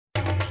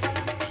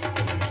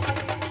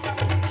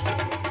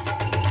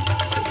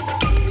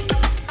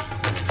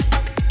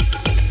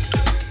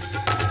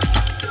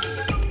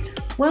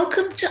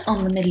Welcome to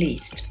On the Middle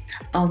East,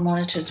 Al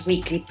Monitor's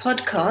weekly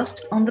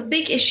podcast on the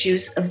big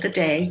issues of the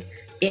day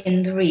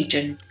in the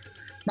region.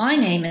 My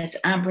name is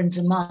Ambryn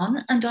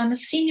Zaman and I'm a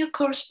senior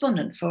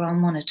correspondent for Al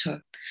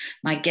Monitor.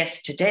 My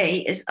guest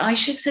today is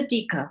Aisha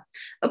Siddiqa,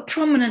 a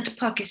prominent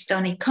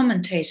Pakistani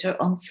commentator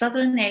on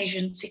Southern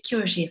Asian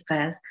security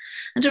affairs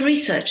and a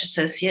research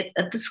associate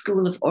at the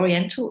School of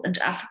Oriental and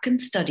African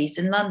Studies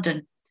in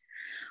London.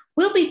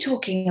 We'll be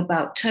talking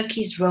about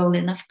Turkey's role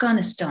in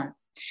Afghanistan,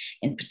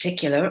 in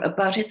particular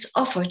about its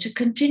offer to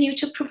continue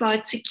to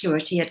provide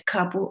security at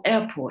Kabul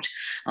airport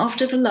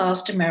after the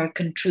last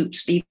American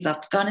troops leave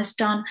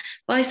Afghanistan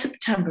by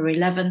September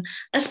 11,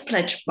 as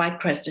pledged by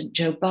President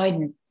Joe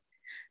Biden.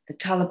 The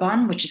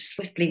Taliban, which is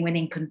swiftly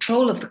winning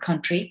control of the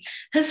country,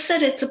 has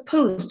said it's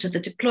opposed to the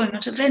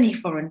deployment of any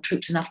foreign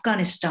troops in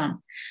Afghanistan.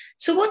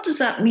 So what does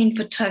that mean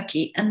for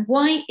Turkey, and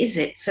why is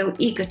it so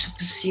eager to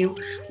pursue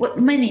what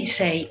many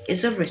say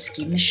is a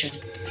risky mission?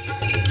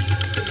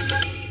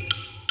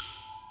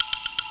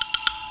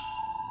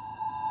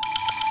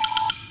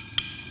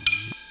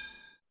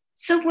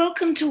 So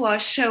welcome to our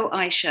show,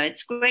 Aisha.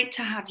 It's great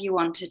to have you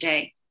on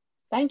today.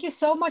 Thank you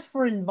so much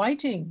for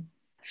inviting.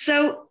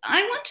 So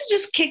I want to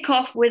just kick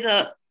off with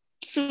a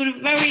sort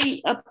of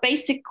very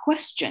basic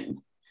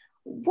question.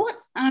 What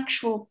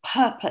actual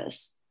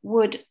purpose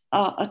would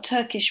a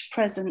Turkish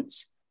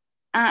presence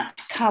at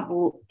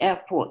Kabul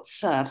airport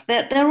serve?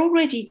 They're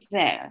already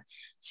there.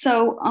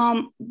 So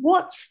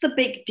what's the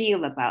big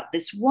deal about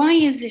this? Why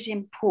is it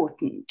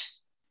important?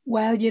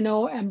 Well,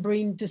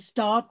 Ambryn, to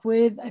start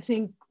with, I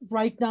think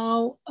right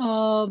now,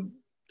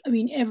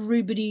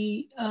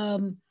 everybody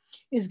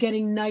is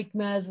getting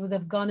nightmares with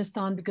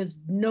Afghanistan because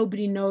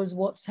nobody knows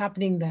what's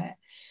happening there.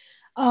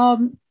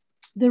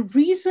 The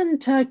reason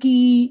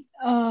Turkey's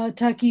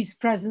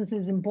presence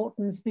is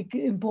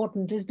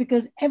important is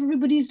because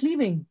everybody's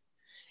leaving.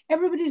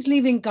 Everybody's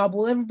leaving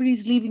Kabul,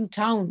 everybody's leaving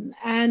town.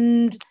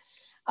 And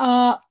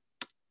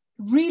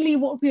really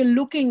what we're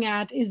looking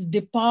at is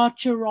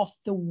departure of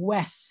the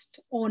West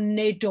or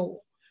NATO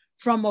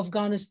from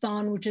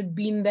Afghanistan, which had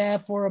been there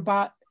for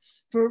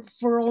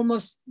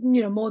almost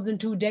more than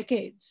 2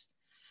 decades.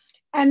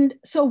 And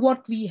so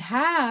what we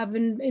have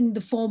in the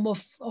form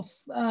of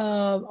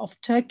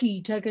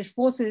Turkish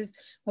forces,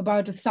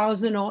 about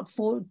 1,000 odd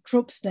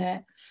troops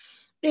there,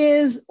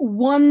 is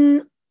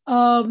one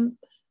a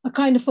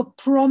kind of a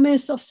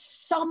promise of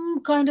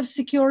some kind of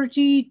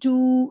security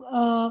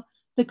to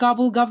the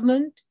Kabul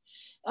government,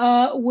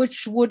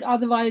 which would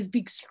otherwise be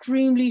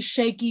extremely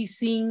shaky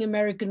seeing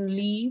American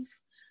leave.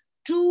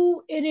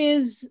 2, it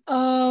is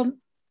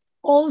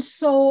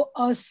also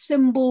a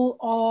symbol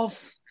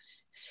of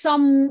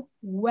some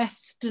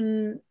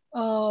Western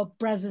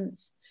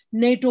presence,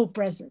 NATO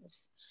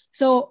presence.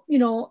 So,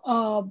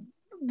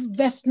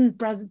 Western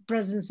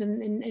presence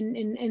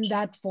in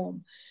that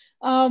form.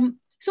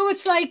 So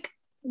it's like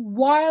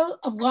while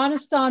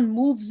Afghanistan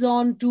moves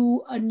on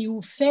to a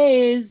new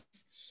phase,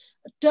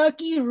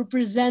 Turkey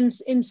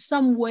represents in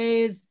some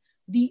ways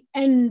the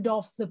end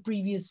of the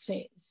previous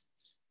phase.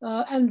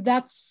 And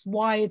that's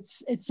why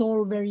it's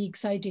all very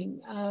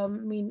exciting.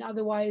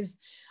 Otherwise,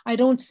 I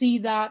don't see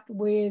that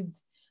with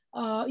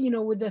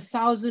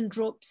 1,000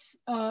 troops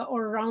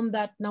or around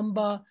that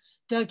number,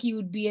 Turkey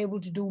would be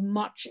able to do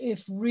much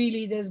if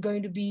really there's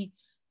going to be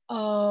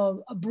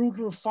a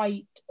brutal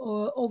fight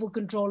over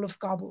control of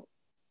Kabul.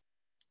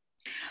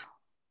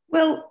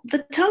 Well,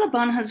 the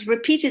Taliban has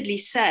repeatedly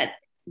said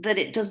that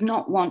it does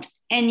not want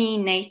any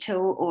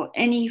NATO or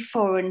any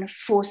foreign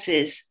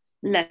forces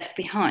left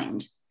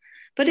behind.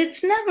 But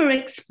it's never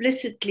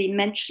explicitly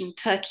mentioned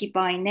Turkey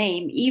by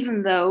name,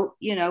 even though,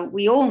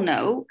 we all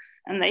know,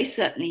 and they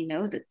certainly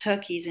know, that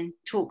Turkey is in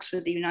talks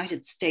with the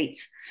United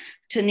States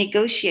to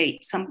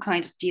negotiate some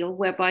kind of deal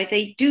whereby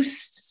they do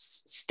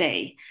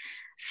stay.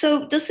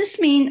 So does this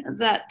mean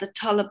that the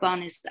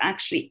Taliban is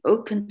actually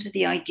open to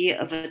the idea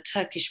of a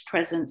Turkish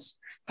presence,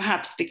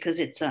 perhaps because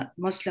it's a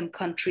Muslim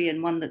country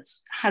and one that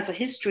has a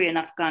history in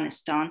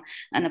Afghanistan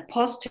and a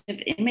positive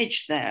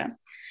image there?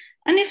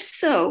 And if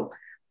so,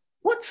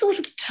 what sort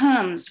of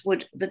terms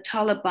would the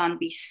Taliban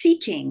be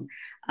seeking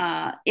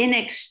in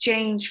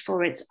exchange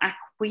for its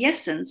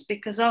acquiescence?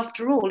 Because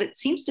after all, it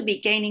seems to be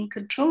gaining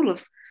control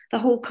of the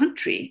whole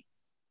country.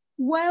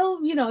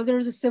 Well,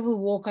 there's a civil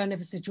war kind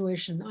of a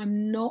situation.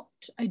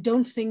 I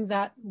don't think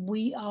that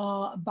we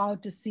are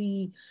about to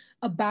see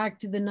a back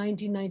to the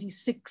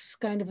 1996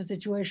 kind of a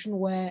situation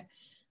where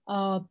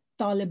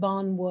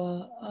Taliban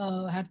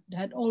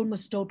had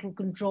almost total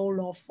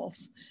control of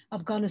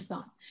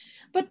Afghanistan.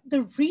 But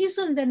the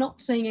reason they're not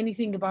saying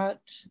anything about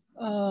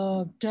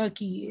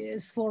Turkey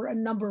is for a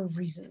number of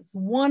reasons.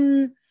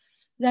 One,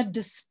 that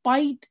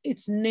despite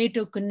its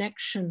NATO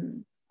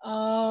connection,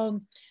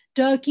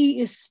 Turkey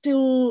is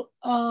still,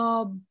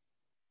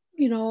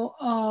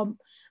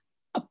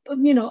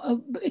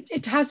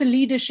 it has a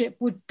leadership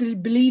which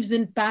believes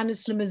in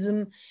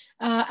pan-Islamism,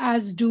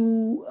 as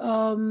do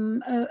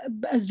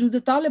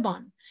the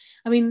Taliban.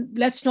 I mean,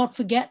 let's not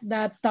forget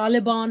that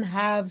Taliban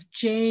have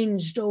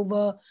changed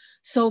over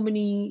so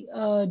many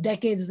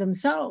decades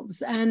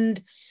themselves.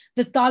 And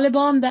the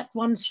Taliban that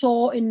one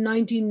saw in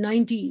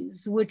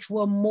 1990s, which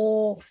were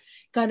more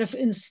kind of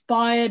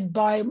inspired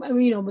by,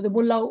 the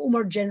Mullah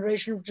Umar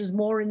generation, which is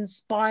more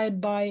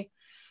inspired by,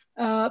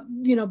 the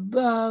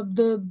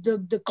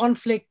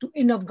conflict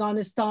in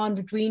Afghanistan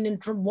between and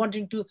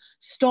wanting to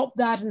stop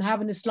that and have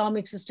an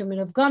Islamic system in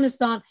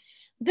Afghanistan.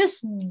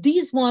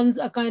 These ones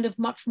are kind of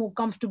much more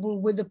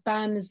comfortable with the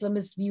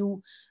pan-Islamist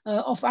view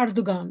of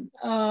Erdogan.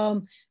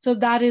 So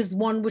that is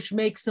one which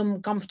makes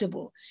them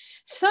comfortable.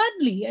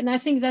 Thirdly, and I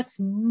think that's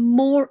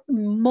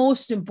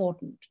most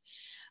important,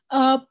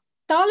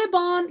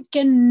 Taliban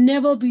can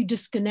never be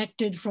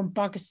disconnected from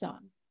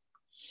Pakistan.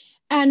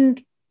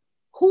 And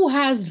who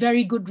has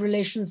very good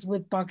relations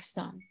with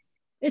Pakistan?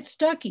 It's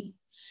Turkey.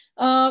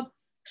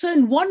 So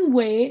in one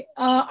way,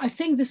 I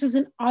think this is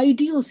an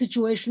ideal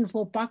situation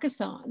for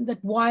Pakistan, that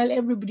while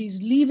everybody's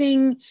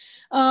leaving,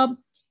 the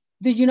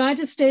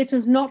United States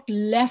has not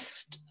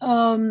left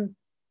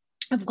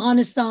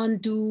Afghanistan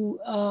to,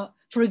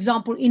 for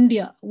example,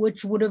 India,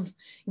 which would have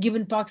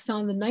given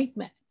Pakistan the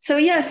nightmare. So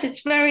yes,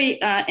 it's very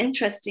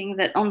interesting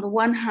that on the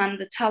one hand,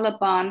 the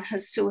Taliban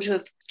has sort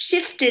of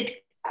shifted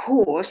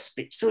course,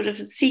 sort of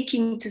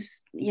seeking to,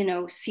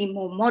 seem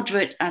more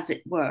moderate, as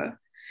it were.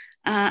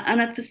 And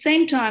at the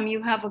same time,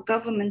 you have a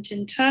government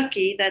in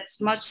Turkey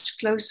that's much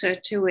closer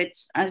to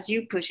its, as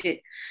you put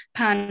it,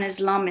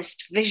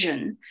 pan-Islamist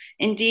vision.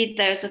 Indeed,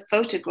 there's a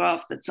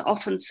photograph that's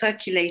often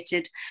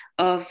circulated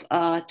of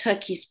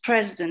Turkey's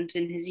president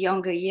in his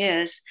younger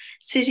years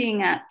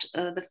sitting at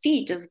the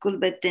feet of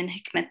Gulbuddin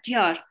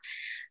Hikmatyar.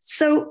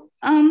 So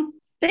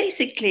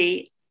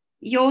basically,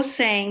 you're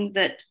saying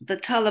that the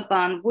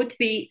Taliban would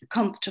be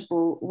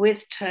comfortable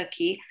with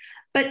Turkey,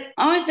 but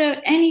are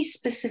there any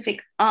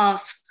specific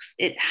asks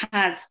it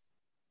has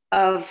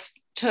of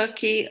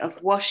Turkey,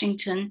 of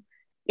Washington,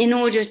 in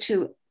order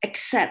to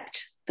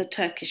accept the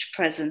Turkish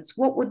presence?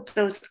 What would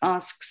those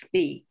asks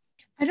be?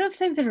 I don't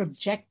think they're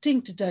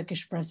objecting to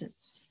Turkish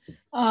presence.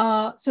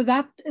 So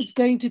that is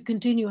going to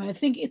continue. I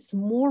think it's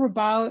more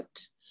about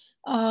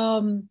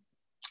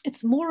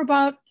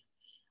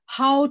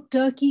how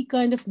Turkey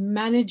kind of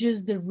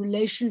manages the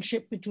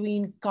relationship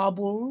between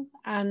Kabul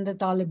and the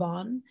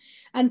Taliban,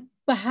 and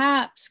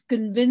perhaps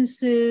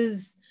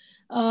convinces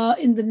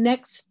in the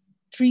next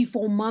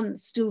 3-4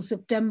 months till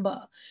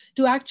September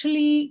to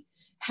actually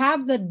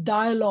have the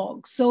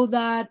dialogue so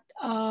that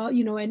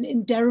an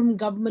interim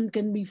government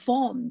can be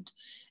formed,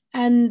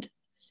 and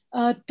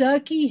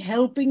Turkey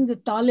helping the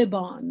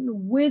Taliban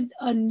with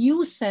a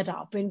new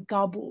setup in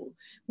Kabul,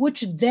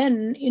 which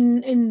then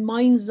in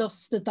minds of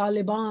the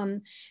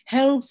Taliban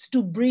helps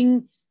to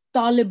bring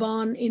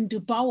Taliban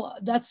into power.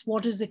 That's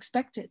what is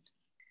expected.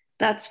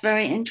 That's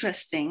very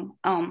interesting.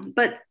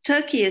 But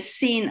Turkey is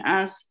seen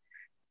as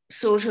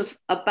sort of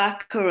a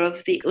backer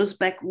of the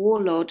Uzbek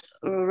warlord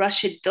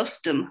Rashid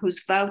Dostum,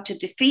 who's vowed to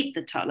defeat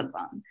the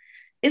Taliban.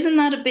 Isn't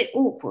that a bit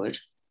awkward?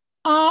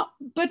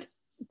 But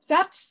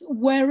that's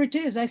where it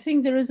is. I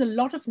think there is a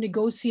lot of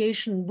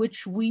negotiation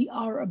which we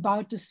are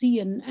about to see.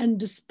 And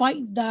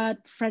despite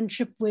that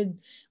friendship with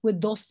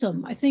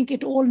Dostum, I think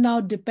it all now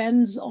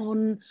depends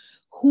on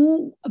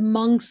who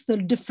amongst the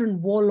different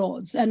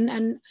warlords,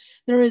 and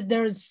there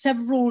are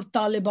several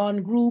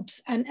Taliban groups,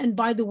 and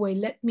by the way,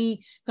 let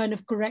me kind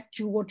of correct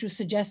you what you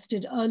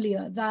suggested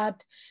earlier,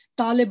 that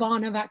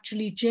Taliban have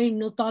actually changed.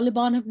 No,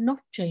 Taliban have not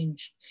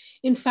changed.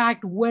 In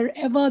fact,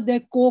 wherever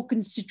their core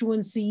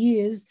constituency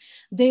is,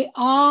 they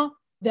are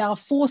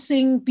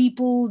forcing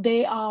people,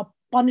 they are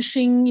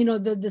punishing,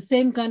 the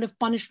same kind of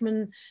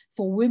punishment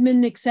for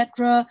women,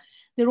 etc.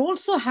 They're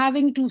also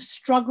having to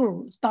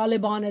struggle,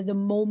 Taliban at the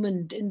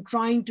moment, in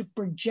trying to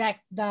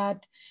project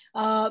that,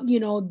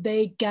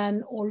 they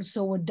can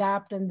also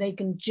adapt and they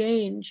can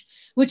change,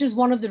 which is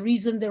one of the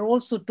reasons they're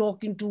also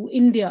talking to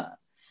India.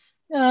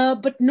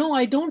 But no,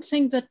 I don't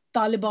think that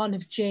Taliban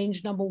have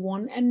changed, number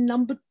one. And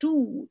number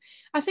two,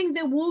 I think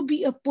there will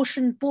be a push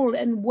and pull,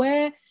 and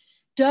where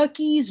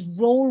Turkey's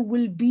role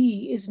will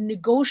be is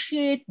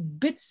negotiate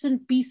bits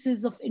and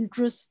pieces of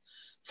interest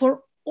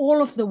for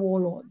all of the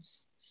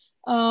warlords.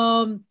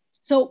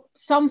 So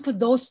some for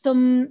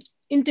Dostum,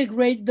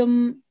 integrate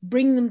them,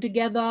 bring them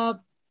together,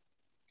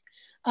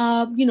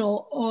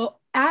 and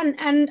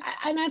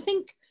I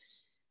think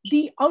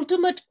the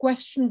ultimate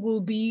question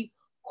will be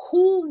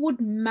who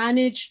would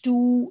manage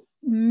to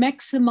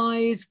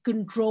maximize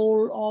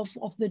control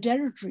of the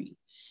territory.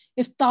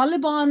 If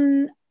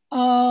Taliban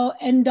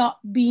end up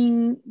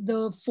being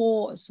the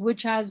force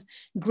which has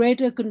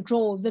greater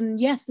control, then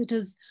yes, it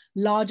has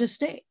larger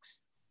stakes.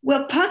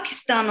 Well,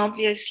 Pakistan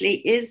obviously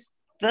is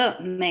the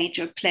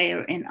major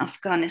player in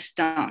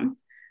Afghanistan,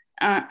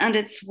 and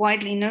it's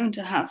widely known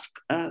to have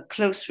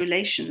close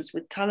relations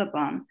with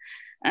Taliban.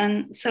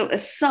 And so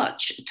as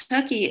such,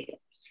 Turkey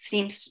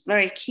seems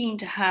very keen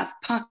to have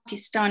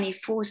Pakistani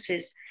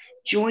forces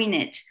join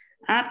it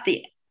at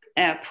the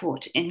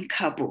airport in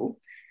Kabul.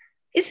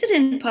 Is it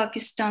in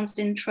Pakistan's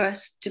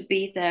interest to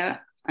be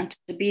there and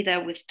to be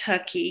there with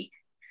Turkey?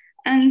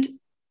 And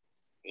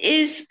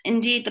is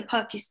indeed the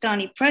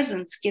Pakistani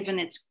presence, given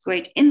its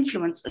great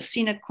influence, a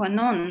sine qua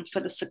non for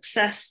the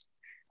success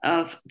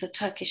of the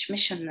Turkish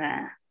mission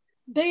there?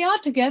 They are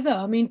together.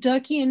 I mean,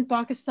 Turkey and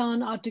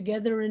Pakistan are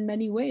together in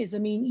many ways. I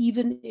mean,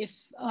 even if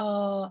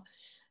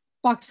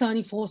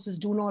Pakistani forces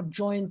do not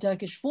join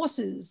Turkish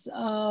forces,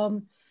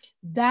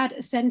 that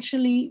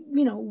essentially,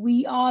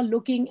 we are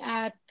looking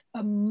at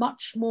a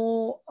much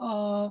more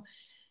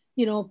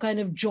kind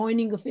of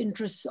joining of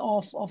interests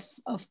of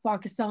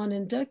Pakistan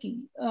and Turkey.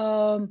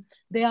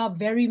 They are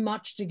very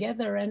much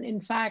together. And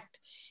in fact,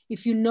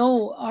 if you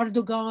know,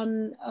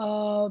 Erdogan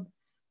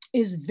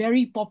is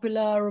very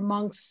popular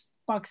amongst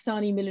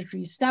Pakistani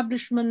military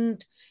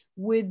establishment,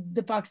 with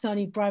the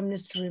Pakistani Prime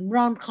Minister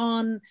Imran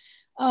Khan.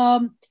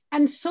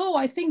 And so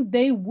I think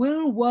they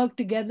will work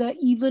together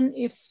even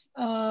if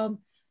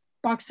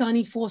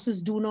Pakistani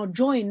forces do not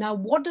join. Now,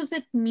 what does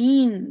it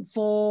mean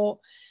for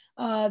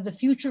the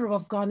future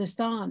of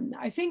Afghanistan?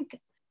 I think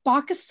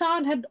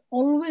Pakistan had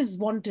always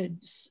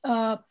wanted,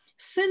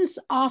 since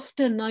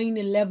after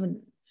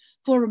 9/11,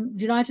 for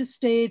the United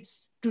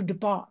States to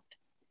depart,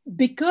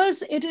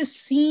 because it is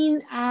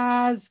seen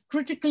as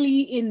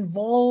critically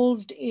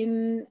involved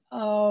in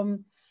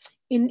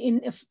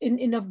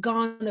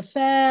Afghan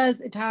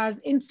affairs. It has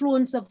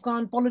influenced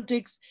Afghan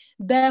politics.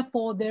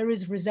 Therefore, there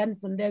is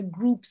resentment. There are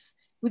groups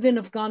within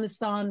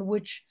Afghanistan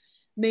which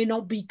may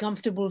not be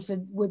comfortable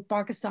with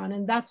Pakistan.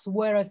 And that's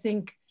where I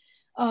think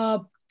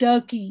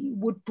Turkey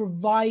would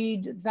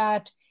provide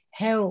that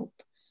help,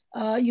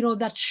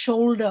 that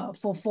shoulder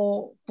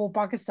for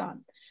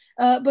Pakistan.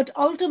 But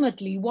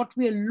ultimately, what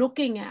we're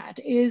looking at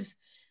is,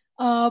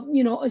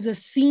 is a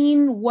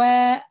scene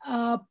where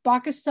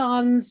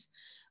Pakistan's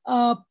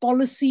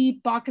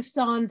policy,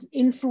 Pakistan's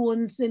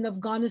influence in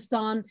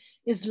Afghanistan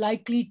is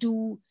likely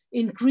to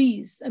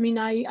increase. I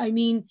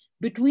mean,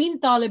 between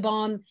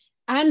Taliban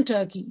and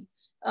Turkey,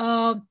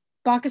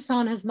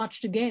 Pakistan has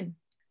much to gain.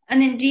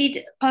 And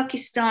indeed,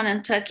 Pakistan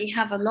and Turkey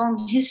have a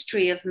long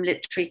history of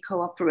military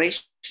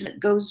cooperation that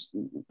goes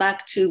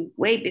back to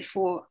way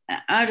before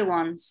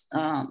Erdogan's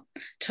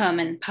term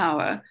in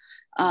power.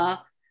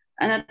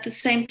 And at the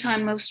same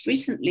time, most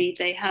recently,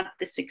 they had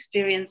this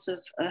experience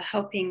of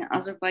helping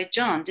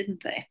Azerbaijan,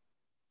 didn't they?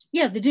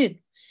 Yeah, they did.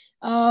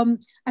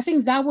 I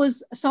think that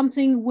was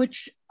something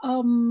which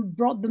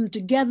brought them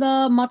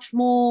together much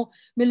more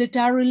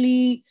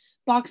militarily.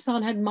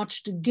 Pakistan had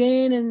much to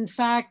gain. And in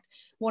fact,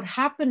 what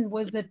happened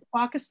was that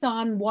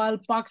Pakistan, while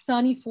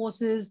Pakistani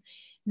forces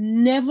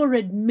never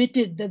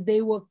admitted that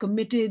they were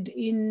committed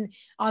in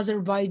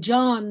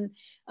Azerbaijan,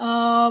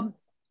 there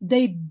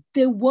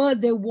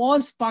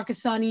was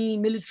Pakistani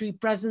military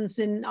presence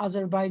in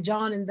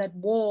Azerbaijan in that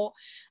war,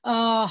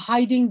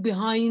 hiding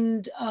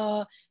behind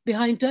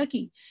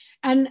Turkey.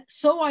 And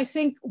so I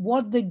think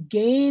what the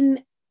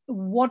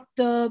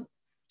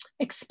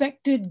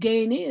expected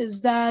gain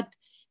is that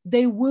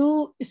they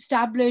will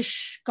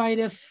establish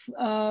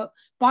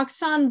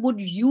Pakistan would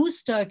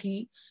use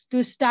Turkey to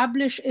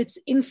establish its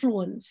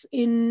influence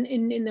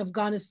in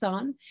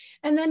Afghanistan,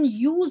 and then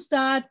use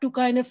that to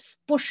kind of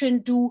push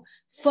into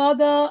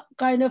further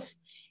kind of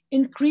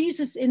increase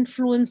its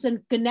influence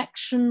and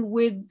connection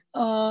with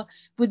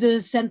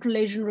the Central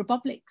Asian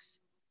republics.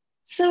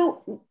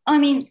 So, I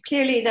mean,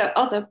 clearly there are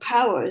other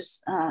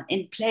powers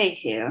in play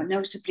here,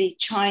 notably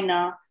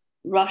China,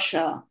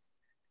 Russia,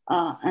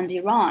 and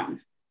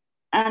Iran.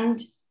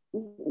 And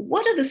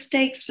what are the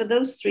stakes for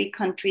those three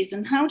countries,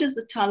 and how does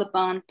the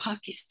Taliban,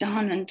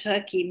 Pakistan, and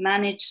Turkey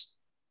manage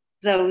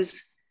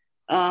those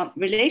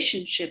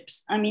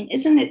relationships? I mean,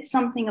 isn't it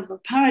something of a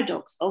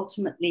paradox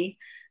ultimately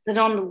that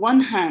on the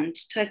one hand,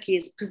 Turkey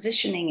is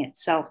positioning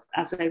itself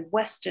as a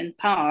Western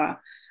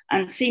power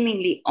and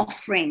seemingly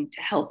offering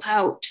to help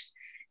out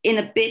in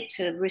a bid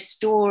to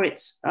restore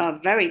its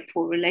very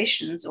poor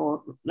relations,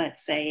 or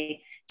let's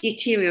say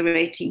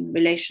deteriorating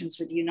relations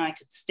with the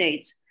United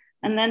States,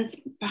 and then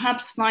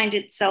perhaps find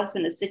itself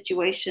in a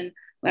situation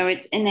where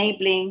it's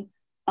enabling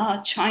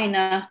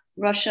China,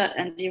 Russia,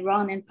 and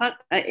Iran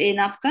in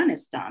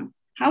Afghanistan?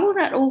 How will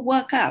that all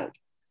work out?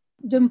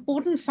 The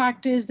important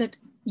fact is that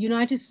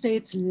United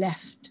States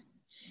left.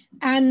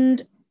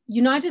 And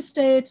United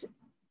States,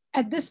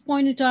 at this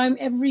point in time,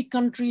 every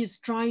country is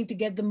trying to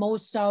get the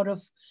most out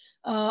of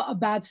a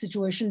bad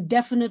situation.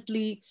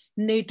 Definitely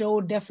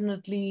NATO,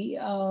 definitely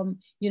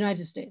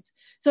United States.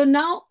 So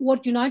now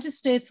what United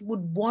States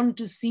would want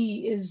to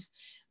see is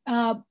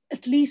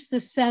at least the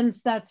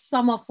sense that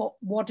some of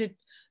what it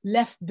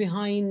left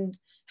behind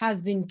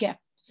has been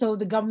kept. So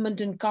the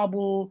government in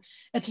Kabul,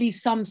 at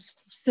least some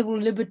civil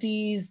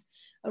liberties,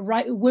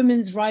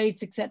 women's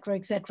rights, etc.,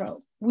 etc.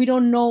 We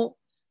don't know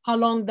how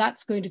long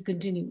that's going to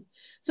continue.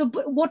 So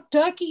but what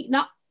Turkey,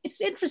 now it's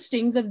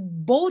interesting that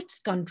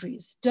both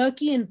countries,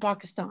 Turkey and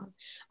Pakistan,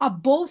 are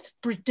both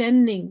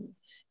pretending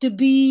to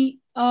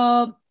be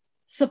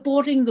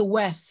supporting the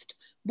West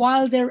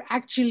while they're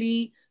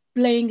actually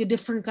playing a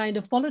different kind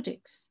of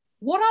politics.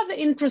 What are the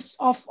interests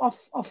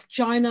of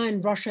China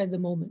and Russia at the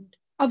moment?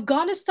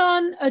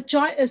 Afghanistan,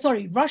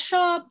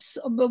 Russia,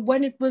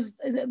 when it was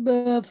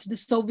the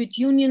Soviet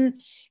Union,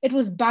 it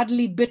was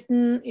badly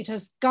bitten. It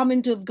has come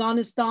into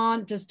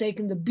Afghanistan, it has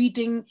taken the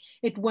beating,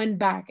 it went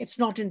back. It's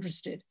not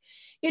interested.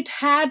 It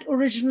had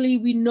originally,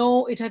 we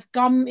know, it had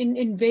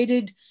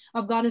invaded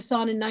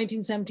Afghanistan in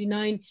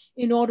 1979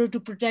 in order to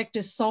protect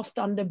a soft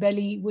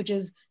underbelly, which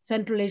is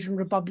Central Asian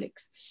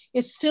republics.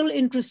 It's still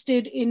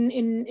interested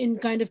in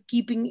kind of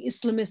keeping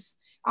Islamists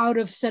out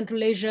of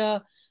Central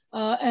Asia,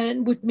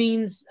 and which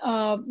means,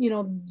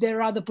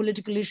 there are the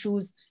political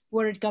issues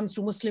where it comes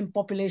to Muslim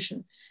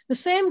population. The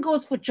same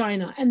goes for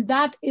China, and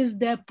that is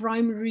their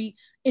primary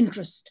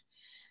interest.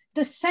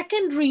 The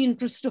secondary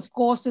interest, of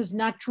course, is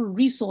natural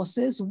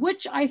resources,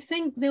 which I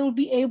think they'll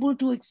be able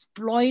to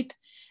exploit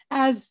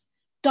as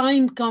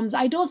time comes.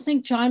 I don't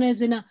think China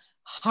is in a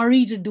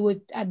hurry to do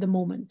it at the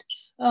moment,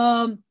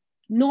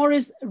 nor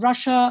is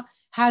Russia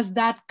has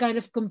that kind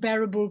of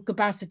comparable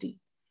capacity.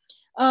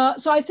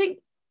 So I think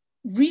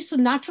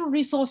natural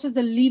resources,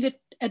 they'll leave it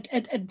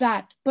at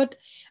that. But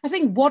I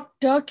think what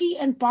Turkey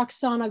and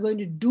Pakistan are going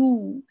to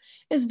do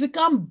is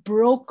become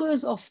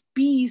brokers of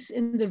peace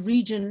in the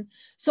region.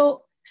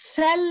 So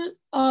sell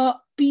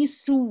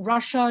peace to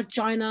Russia,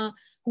 China,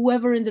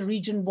 whoever in the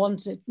region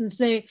wants it, and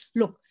say,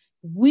 look,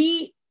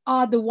 we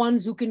are the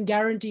ones who can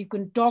guarantee, you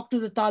can talk to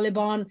the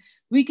Taliban,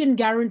 we can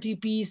guarantee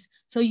peace,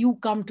 so you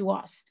come to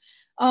us.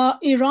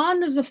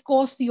 Iran is, of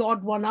course, the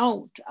odd one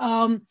out.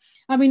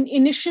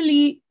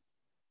 Initially,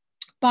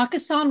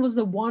 Pakistan was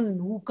the one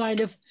who kind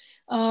of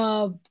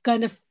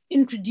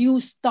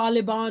introduced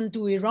Taliban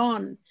to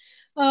Iran.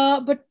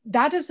 But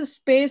that is a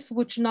space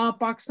which now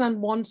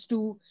Pakistan wants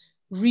to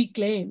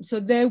reclaim. So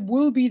there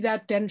will be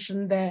that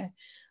tension there.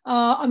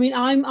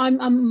 My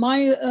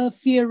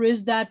fear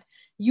is that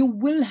you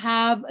will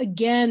have,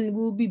 again,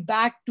 we'll be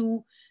back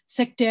to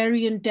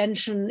sectarian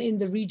tension in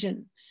the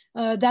region.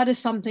 That is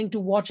something to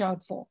watch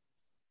out for.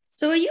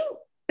 So are you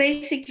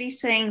basically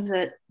saying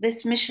that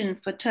this mission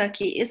for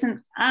Turkey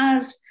isn't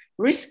as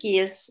risky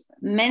as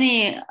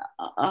many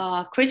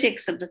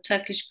critics of the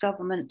Turkish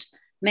government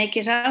make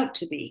it out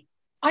to be?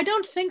 I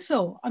don't think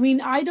so.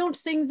 I don't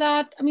think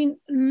that,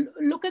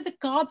 look at the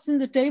cards in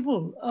the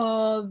table.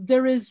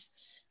 There is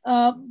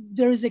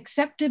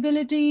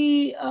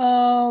acceptability,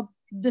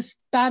 this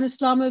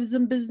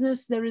pan-Islamism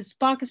business, there is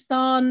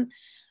Pakistan,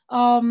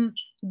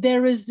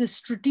 there is the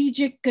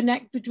strategic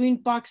connect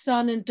between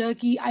Pakistan and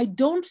Turkey. I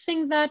don't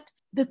think that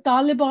the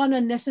Taliban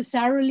are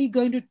necessarily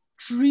going to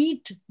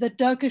treat the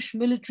Turkish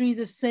military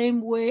the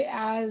same way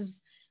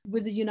as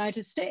with the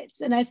United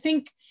States. And I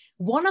think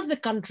one of the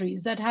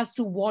countries that has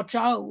to watch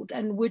out,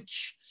 and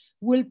which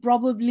will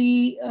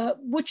probably,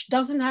 which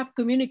doesn't have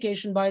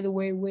communication, by the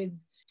way, with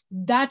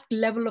that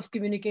level of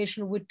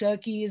communication with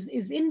Turkey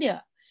is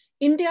India.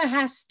 India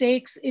has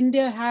stakes,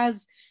 India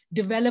has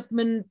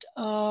development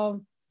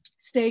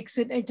stakes,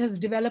 it has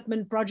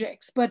development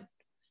projects, but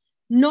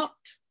not,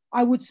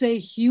 I would say,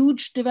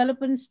 huge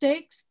development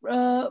stakes.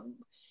 From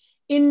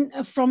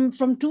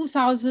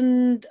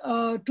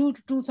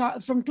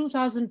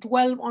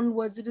 2012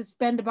 onwards, it has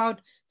spent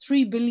about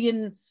 $3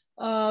 billion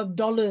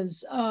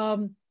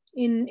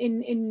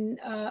in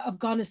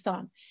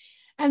Afghanistan,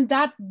 and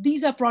that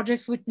these are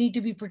projects which need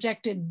to be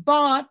protected.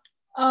 But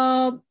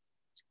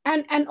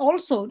and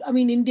also,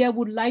 India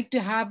would like to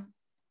have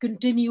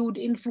continued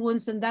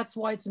influence, and that's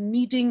why it's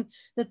meeting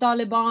the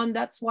Taliban.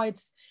 That's why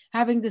it's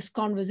having this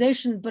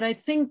conversation. But I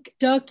think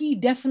Turkey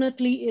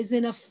definitely is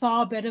in a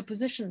far better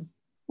position.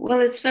 Well,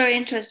 it's very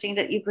interesting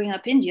that you bring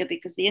up India,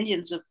 because the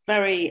Indians are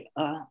very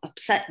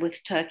upset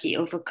with Turkey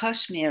over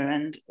Kashmir,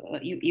 and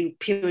you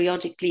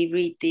periodically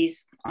read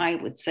these, I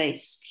would say,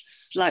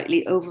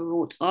 slightly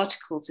overwrought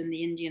articles in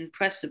the Indian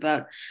press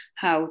about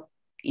how,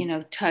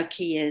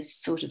 Turkey is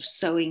sort of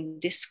sowing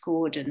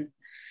discord and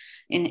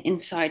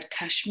inside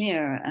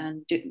Kashmir,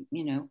 and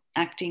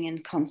acting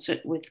in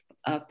concert with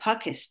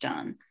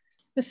Pakistan.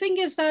 The thing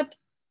is that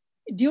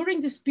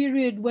during this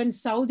period when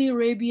Saudi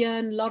Arabia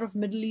and a lot of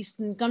Middle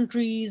Eastern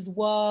countries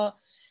were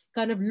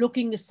kind of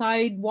looking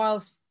aside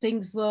while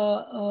things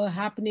were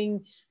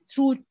happening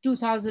through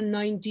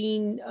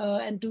 2019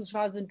 and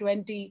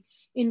 2020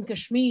 in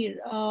Kashmir,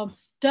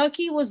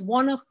 Turkey was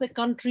one of the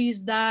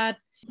countries that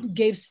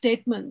gave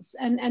statements,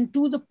 and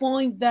to the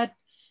point that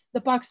the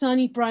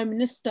Pakistani Prime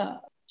Minister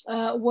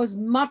was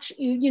much,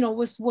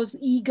 was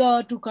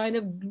eager to kind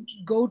of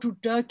go to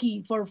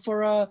Turkey for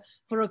a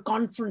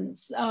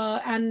conference,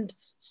 and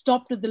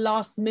stopped at the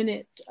last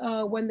minute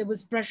when there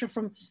was pressure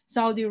from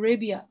Saudi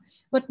Arabia.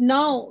 But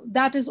now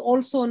that is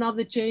also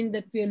another change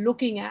that we are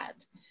looking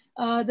at,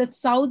 that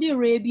Saudi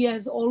Arabia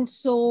has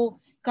also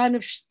kind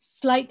of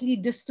slightly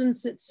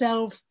distanced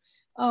itself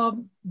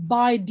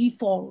by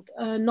default,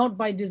 not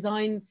by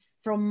design,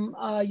 from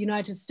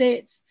United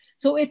States.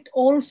 So it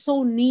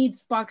also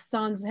needs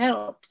Pakistan's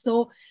help.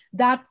 So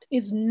that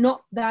is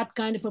not that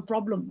kind of a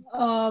problem.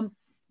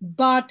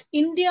 But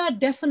India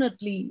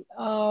definitely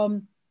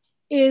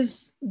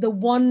is the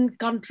one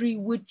country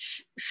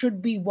which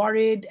should be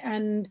worried.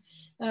 And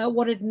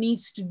what it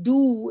needs to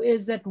do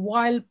is that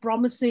while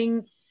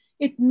promising,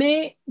 it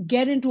may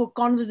get into a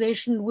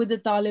conversation with the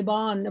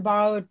Taliban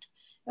about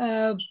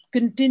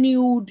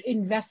continued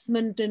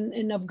investment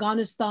in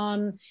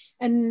Afghanistan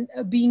and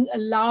being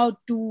allowed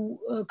to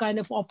kind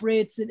of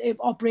operate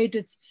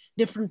its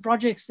different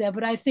projects there.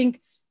 But I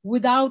think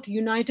without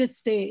United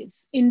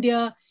States,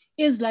 India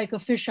is like a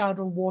fish out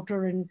of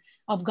water in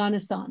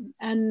Afghanistan.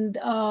 And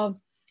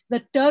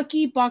the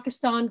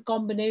Turkey-Pakistan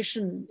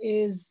combination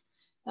is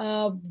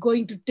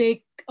going to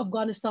take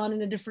Afghanistan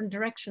in a different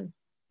direction.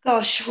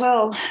 Gosh,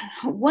 well,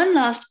 one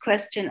last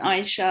question,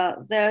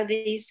 Aisha. There are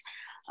these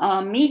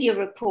media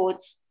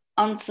reports,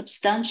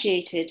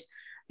 unsubstantiated,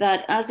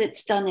 that as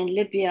it's done in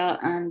Libya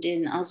and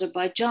in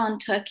Azerbaijan,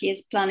 Turkey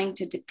is planning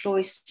to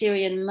deploy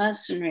Syrian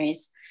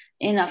mercenaries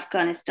in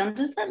Afghanistan.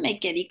 Does that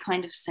make any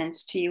kind of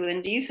sense to you?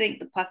 And do you think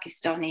the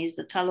Pakistanis,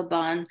 the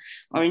Taliban,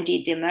 or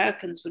indeed the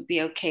Americans would be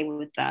okay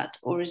with that?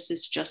 Or is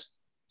this just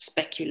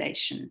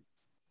speculation?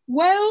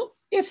 Well,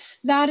 if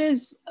that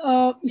is,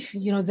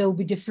 there'll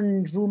be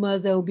different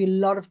rumors, there'll be a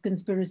lot of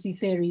conspiracy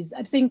theories.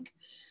 I think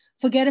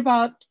forget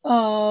about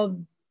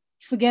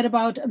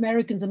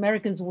Americans.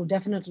 Americans will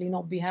definitely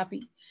not be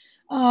happy.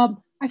 I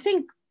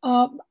think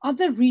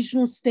other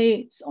regional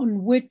states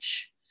on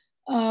which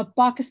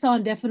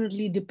Pakistan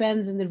definitely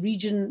depends, and the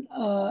region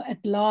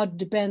at large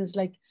depends,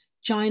 like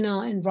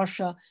China and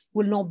Russia,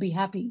 will not be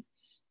happy.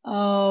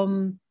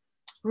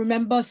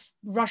 Remember,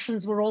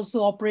 Russians were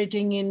also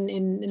operating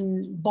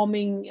in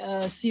bombing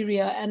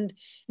Syria. And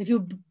if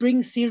you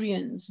bring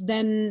Syrians,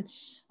 then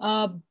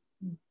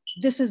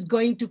this is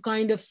going to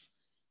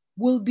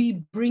will be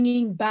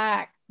bringing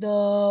back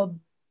the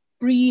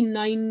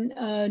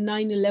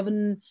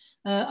pre-9/11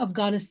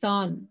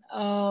 Afghanistan,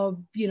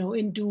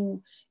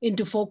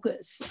 into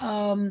focus.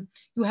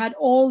 You had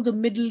all the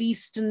Middle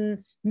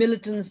Eastern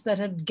militants that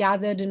had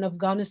gathered in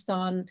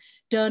Afghanistan,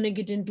 turning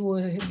it into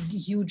a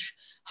huge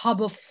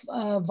hub of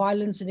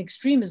violence and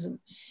extremism.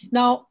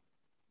 Now,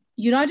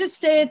 United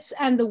States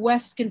and the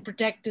West can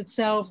protect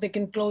itself. They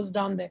can close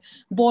down their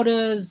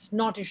borders,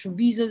 not issue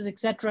visas,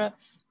 etc.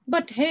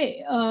 But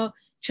hey,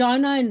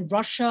 China and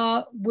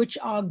Russia, which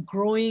are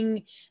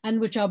growing and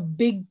which are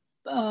big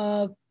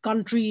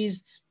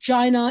countries,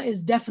 China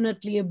is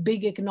definitely a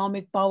big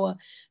economic power,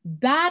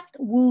 that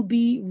will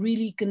be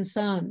really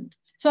concerned.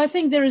 So I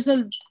think there is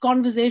a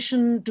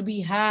conversation to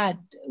be had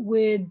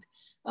with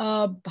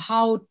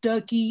how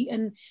Turkey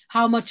and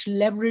how much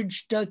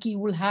leverage Turkey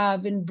will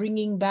have in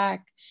bringing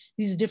back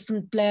these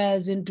different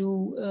players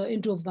into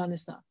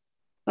Afghanistan.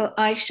 Well,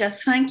 Aisha,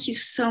 thank you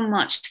so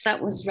much.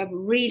 That was a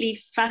really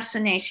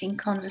fascinating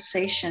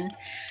conversation.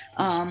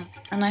 And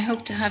I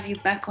hope to have you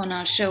back on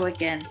our show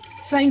again.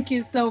 Thank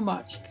you so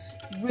much.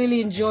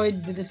 Really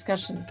enjoyed the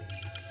discussion.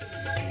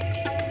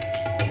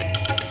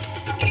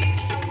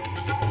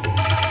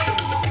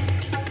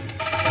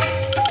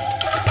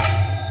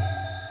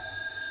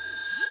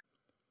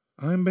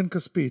 I'm Ben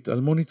Caspit, Al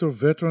Monitor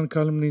veteran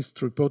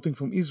columnist reporting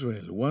from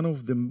Israel, one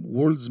of the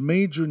world's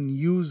major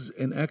news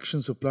and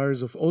action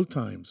suppliers of all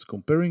times,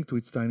 comparing to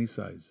its tiny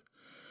size.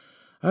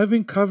 I've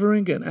been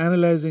covering and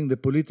analyzing the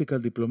political,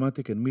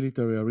 diplomatic, and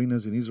military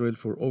arenas in Israel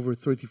for over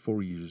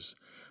 34 years.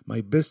 My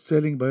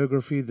best-selling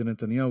biography, The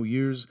Netanyahu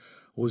Years,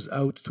 was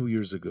out 2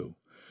 years ago.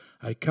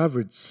 I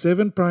covered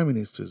 7 prime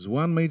ministers,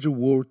 1 major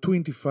war, 2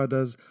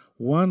 intifadas,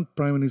 1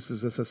 prime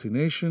minister's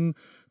assassination,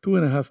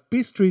 2.5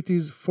 peace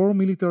treaties, 4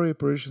 military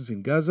operations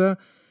in Gaza,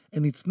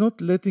 and it's not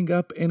letting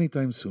up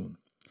anytime soon.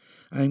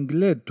 I'm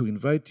glad to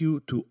invite you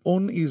to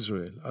On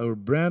Israel, our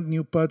brand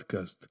new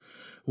podcast,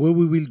 where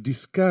we will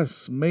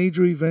discuss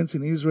major events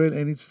in Israel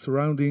and its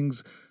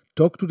surroundings,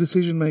 talk to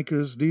decision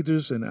makers,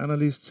 leaders, and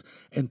analysts,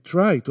 and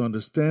try to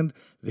understand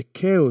the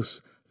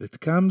chaos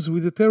that comes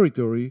with the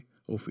territory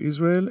of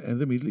Israel and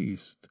the Middle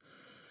East.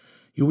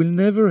 You will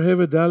never have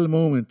a dull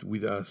moment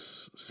with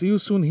us. See you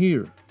soon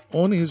here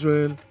on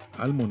Israel,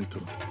 Al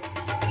Monitor.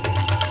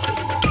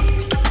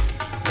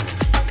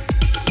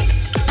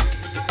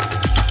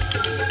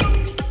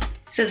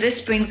 So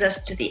this brings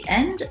us to the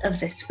end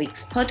of this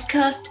week's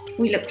podcast.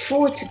 We look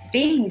forward to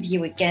being with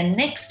you again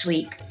next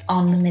week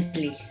on the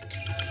Middle East.